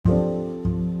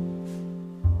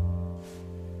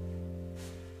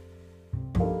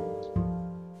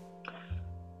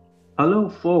Hello,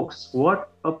 folks. What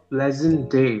a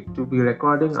pleasant day to be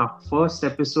recording our first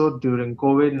episode during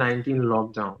COVID 19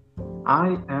 lockdown.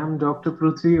 I am Dr.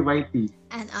 Prithvi Vaiti.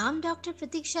 And I'm Dr.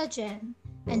 Pratiksha Jain,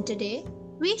 and today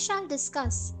we shall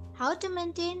discuss how to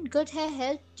maintain good hair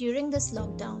health during this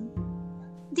lockdown.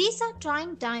 These are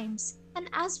trying times, and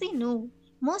as we know,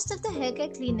 most of the hair care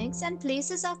clinics and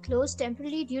places are closed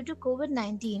temporarily due to COVID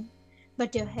 19.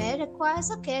 But your hair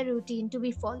requires a care routine to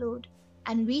be followed,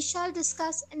 and we shall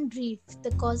discuss in brief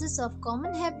the causes of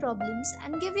common hair problems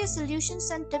and give you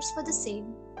solutions and tips for the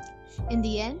same. In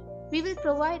the end, we will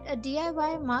provide a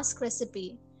DIY mask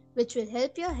recipe which will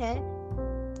help your hair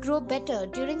grow better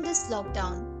during this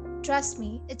lockdown. Trust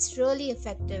me, it's really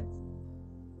effective.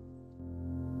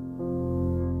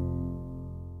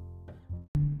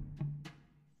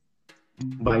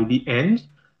 By the end,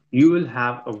 you will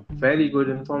have a very good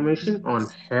information on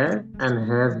hair and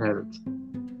hair health.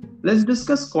 Let's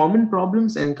discuss common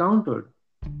problems encountered.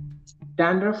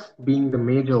 Dandruff being the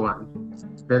major one.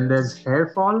 Then there's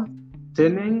hair fall,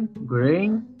 thinning,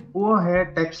 graying, poor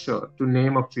hair texture, to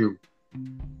name a few.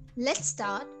 Let's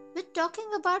start with talking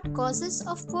about causes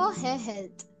of poor hair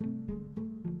health.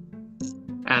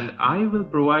 And I will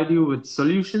provide you with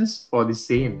solutions for the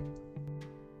same.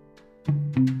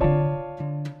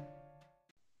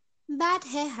 Bad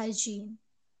hair hygiene.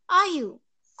 Are you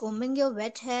combing your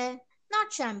wet hair,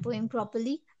 not shampooing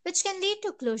properly, which can lead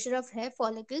to closure of hair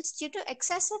follicles due to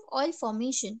excessive oil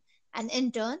formation and in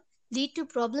turn lead to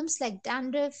problems like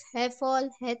dandruff, hair fall,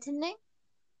 hair thinning?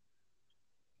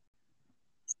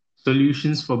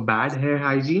 Solutions for bad hair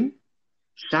hygiene: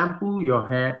 shampoo your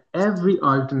hair every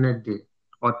alternate day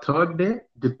or third day,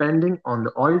 depending on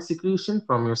the oil secretion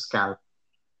from your scalp.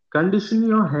 Condition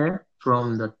your hair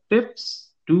from the tips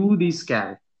to the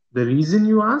scalp. The reason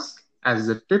you ask? As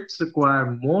the tips require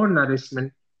more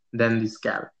nourishment than the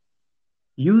scalp.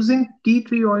 Using tea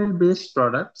tree oil based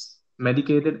products,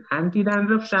 medicated anti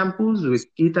dandruff shampoos with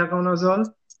ketoconazole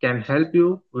can help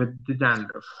you with the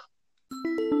dandruff.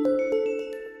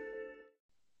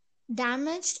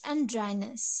 Damaged and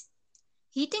dryness.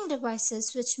 Heating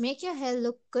devices which make your hair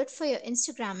look good for your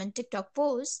Instagram and TikTok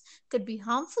posts could be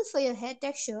harmful for your hair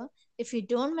texture if you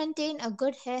don't maintain a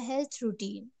good hair health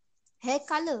routine. Hair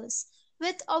colors,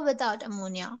 with or without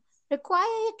ammonia, require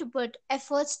you to put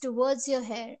efforts towards your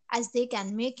hair as they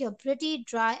can make your pretty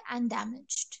dry and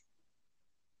damaged.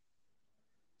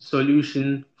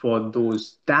 Solution for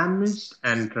those damaged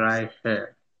and dry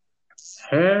hair.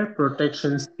 Hair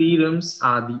protection serums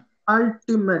are the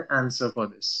ultimate answer for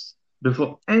this.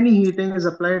 Before any heating is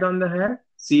applied on the hair,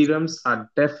 serums are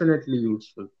definitely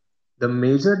useful. The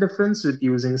major difference with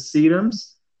using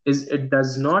serums is it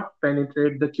does not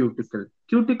penetrate the cuticle.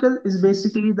 Cuticle is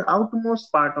basically the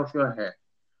outermost part of your hair,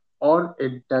 or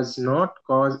it does not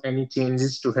cause any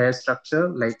changes to hair structure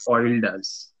like oil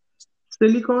does.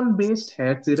 Silicone based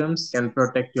hair serums can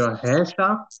protect your hair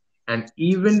shaft and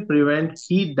even prevent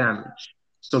heat damage.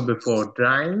 So, before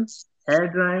drying, hair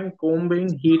drying,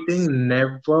 combing, heating,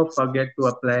 never forget to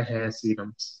apply hair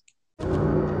serums.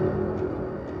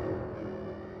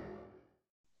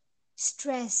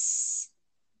 Stress.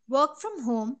 Work from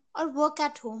home or work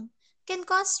at home can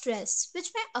cause stress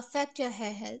which may affect your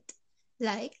hair health.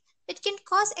 Like, it can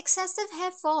cause excessive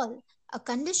hair fall, a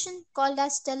condition called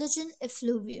as telogen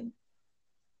effluvium.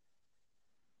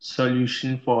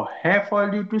 Solution for hair fall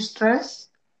due to stress?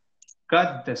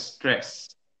 Cut the stress.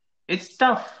 It's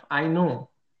tough, I know.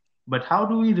 But how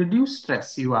do we reduce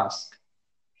stress, you ask?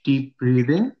 Deep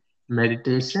breathing,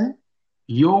 meditation,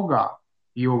 yoga.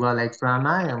 Yoga like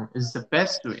pranayam is the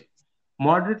best way.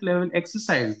 Moderate level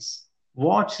exercises.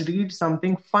 Watch, read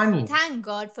something funny. Thank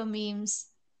God for memes.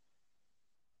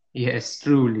 Yes,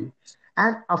 truly.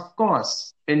 And of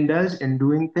course, indulge in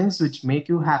doing things which make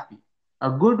you happy. A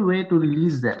good way to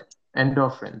release them,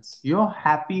 endorphins, your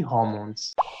happy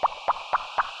hormones.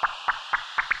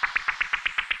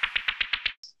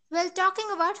 Well,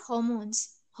 talking about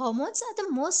hormones, hormones are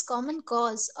the most common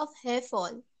cause of hair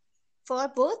fall for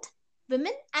both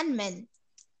women and men.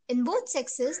 In both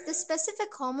sexes, the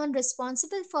specific hormone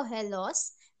responsible for hair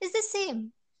loss is the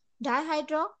same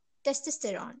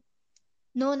dihydrotestosterone,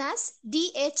 known as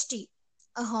DHT,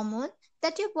 a hormone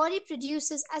that your body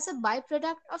produces as a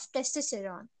byproduct of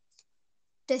testosterone.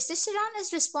 Testosterone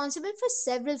is responsible for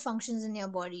several functions in your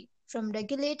body, from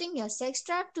regulating your sex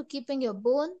drive to keeping your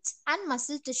bones and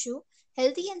muscle tissue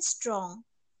healthy and strong.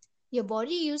 Your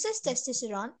body uses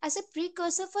testosterone as a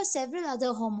precursor for several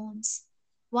other hormones.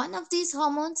 One of these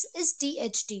hormones is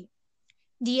DHT.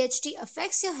 DHT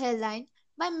affects your hairline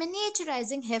by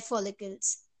miniaturizing hair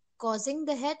follicles, causing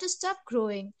the hair to stop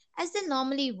growing as they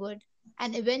normally would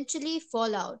and eventually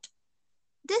fall out.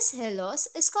 This hair loss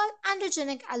is called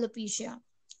androgenic alopecia.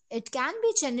 It can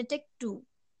be genetic too.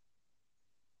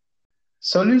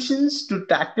 Solutions to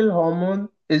tackle hormone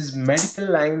is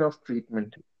medical line of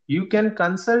treatment. You can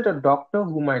consult a doctor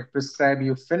who might prescribe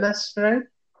you finasteride,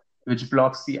 which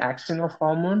blocks the action of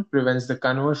hormone, prevents the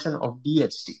conversion of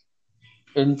DHT.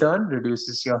 In turn,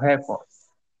 reduces your hair fall.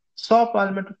 Saw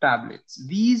palmetto tablets.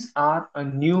 These are a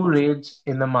new rage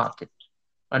in the market.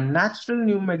 A natural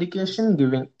new medication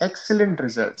giving excellent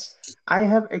results. I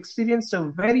have experienced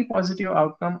a very positive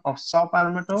outcome of saw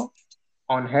palmetto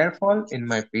on hair fall in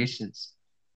my patients.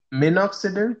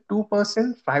 Minoxidil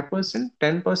 2%, 5%,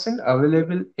 10%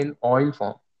 available in oil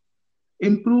form.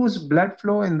 Improves blood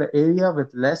flow in the area with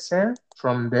less hair.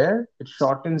 From there, it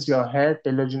shortens your hair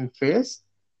telogen phase,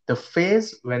 the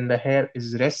phase when the hair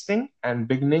is resting and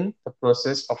beginning the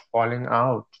process of falling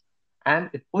out. And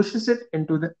it pushes it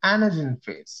into the anagen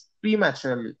phase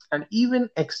prematurely and even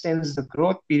extends the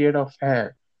growth period of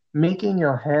hair, making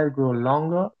your hair grow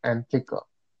longer and thicker.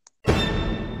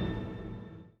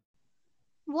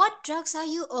 What drugs are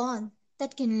you on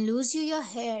that can lose you your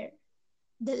hair?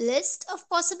 The list of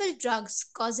possible drugs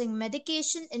causing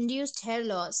medication induced hair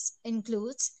loss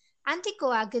includes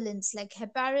anticoagulants like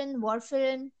heparin,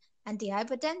 warfarin,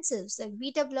 antihypertensives like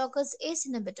beta blockers, ACE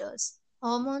inhibitors,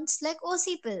 hormones like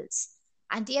OC pills,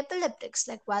 antiepileptics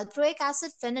like valproic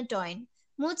acid, phenytoin,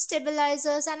 mood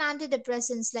stabilizers, and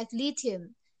antidepressants like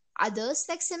lithium, others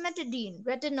like cimetidine,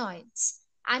 retinoids,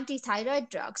 antithyroid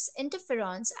drugs,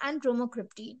 interferons, and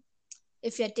bromocriptine.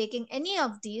 If you're taking any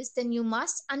of these, then you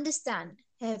must understand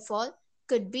hair fall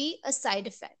could be a side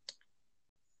effect.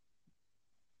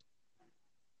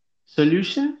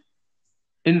 Solution?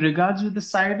 In regards with the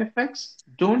side effects,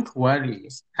 don't worry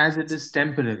as it is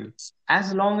temporary.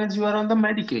 As long as you are on the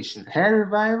medication, hair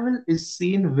revival is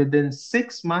seen within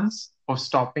 6 months of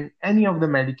stopping any of the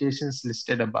medications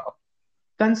listed above.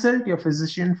 Consult your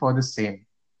physician for the same.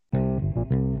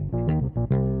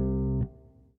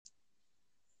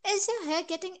 Is your hair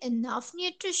getting enough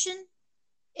nutrition?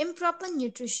 Improper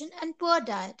nutrition and poor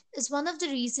diet is one of the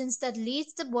reasons that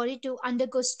leads the body to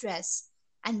undergo stress,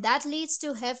 and that leads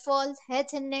to hair fall, hair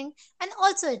thinning, and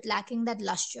also it lacking that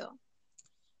luster.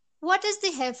 What is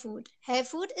the hair food? Hair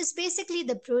food is basically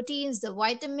the proteins, the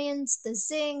vitamins, the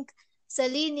zinc,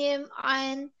 selenium,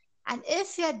 iron, and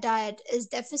if your diet is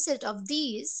deficit of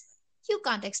these, you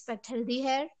can't expect healthy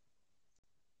hair.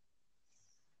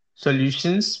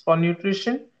 Solutions for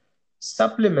nutrition,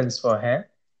 supplements for hair.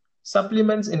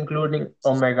 Supplements including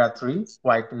omega 3,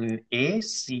 vitamin A,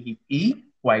 C, E,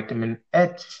 vitamin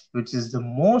H, which is the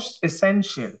most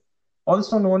essential,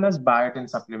 also known as biotin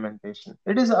supplementation.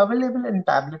 It is available in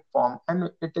tablet form and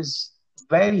it is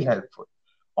very helpful.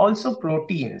 Also,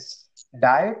 proteins.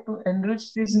 Diet to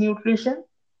enrich this nutrition,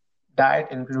 diet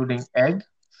including egg,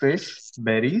 fish,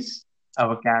 berries,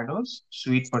 avocados,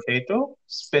 sweet potato,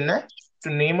 spinach,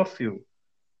 to name a few.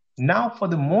 Now, for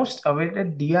the most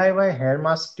awaited DIY hair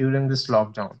mask during this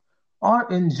lockdown,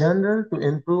 or in general to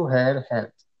improve hair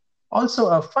health. Also,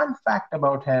 a fun fact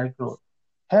about hair growth,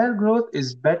 hair growth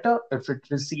is better if it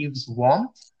receives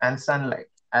warmth and sunlight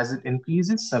as it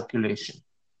increases circulation.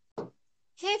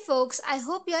 Hey folks, I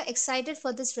hope you're excited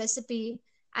for this recipe.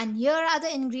 And here are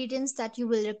the ingredients that you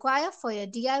will require for your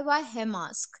DIY hair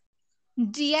mask.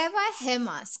 DIY hair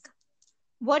mask.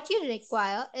 What you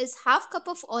require is half cup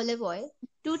of olive oil,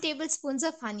 2 tablespoons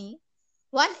of honey,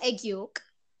 1 egg yolk,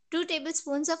 2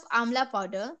 tablespoons of amla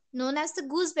powder known as the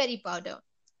gooseberry powder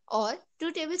or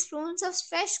 2 tablespoons of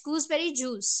fresh gooseberry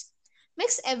juice.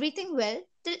 Mix everything well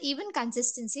till even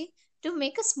consistency to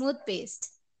make a smooth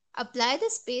paste. Apply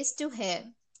this paste to hair.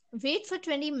 Wait for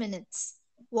 20 minutes.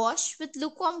 Wash with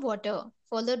lukewarm water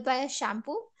followed by a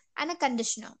shampoo and a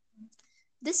conditioner.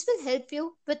 This will help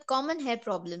you with common hair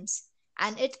problems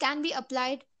and it can be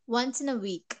applied once in a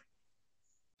week.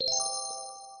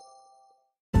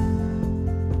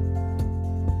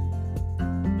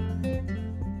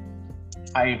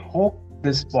 I hope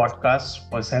this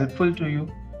podcast was helpful to you.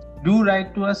 Do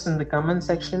write to us in the comment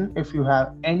section if you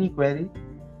have any query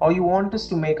or you want us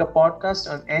to make a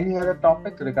podcast on any other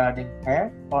topic regarding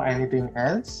hair or anything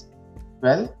else.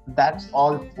 Well, that's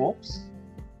all, folks.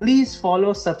 Please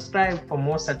follow, subscribe for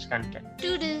more such content.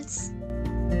 Toodles!